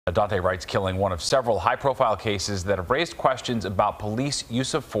Dante writes killing one of several high-profile cases that have raised questions about police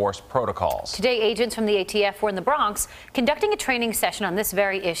use of force protocols. Today, agents from the ATF were in the Bronx conducting a training session on this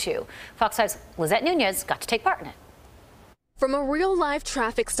very issue. Fox 5's Lizette Nunez got to take part in it. From a real-life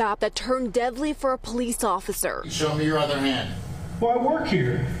traffic stop that turned deadly for a police officer. Show me your other hand. Well, I work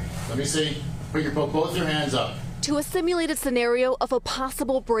here. Let me see. Put both your hands up. To a simulated scenario of a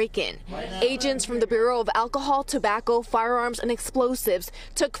possible break-in. Agents from the Bureau of Alcohol, Tobacco, Firearms and Explosives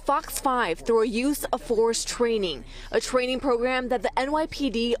took Fox 5 through a use of force training, a training program that the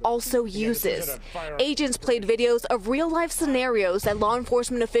NYPD also uses. Agents played videos of real-life scenarios that law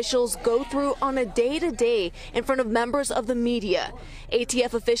enforcement officials go through on a day-to-day in front of members of the media.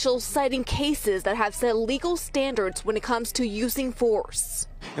 ATF officials citing cases that have set legal standards when it comes to using force.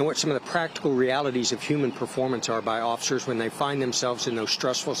 And what some of the practical realities of human performance are by officers when they find themselves in those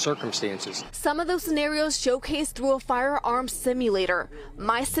stressful circumstances. Some of those scenarios showcased through a firearms simulator.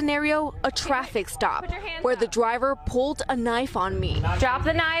 My scenario, a traffic stop, where the driver pulled a knife on me. Drop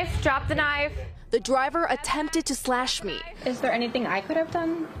the knife, drop the knife. The driver attempted to slash me. Is there anything I could have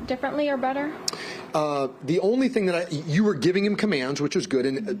done differently or better? The only thing that you were giving him commands, which was good,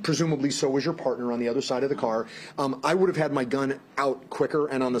 and presumably so was your partner on the other side of the car. I would have had my gun out quicker,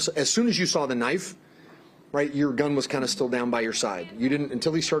 and as soon as you saw the knife, right, your gun was kind of still down by your side. You didn't,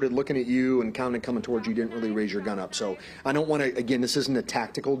 until he started looking at you and kind of coming towards you, didn't really raise your gun up. So I don't want to, again, this isn't a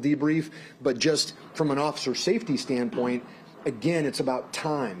tactical debrief, but just from an officer safety standpoint, again, it's about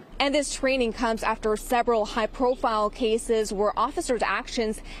time. And this training comes after several high-profile cases where officers'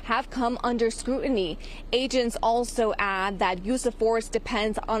 actions have come under scrutiny. Agents also add that use of force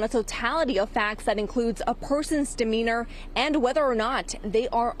depends on a totality of facts that includes a person's demeanor and whether or not they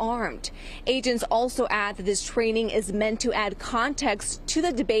are armed. Agents also add that this training is meant to add context to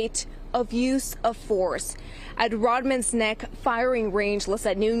the debate of use of force. At Rodman's Neck Firing Range,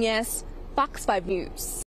 Lizette Nunez, Fox 5 News.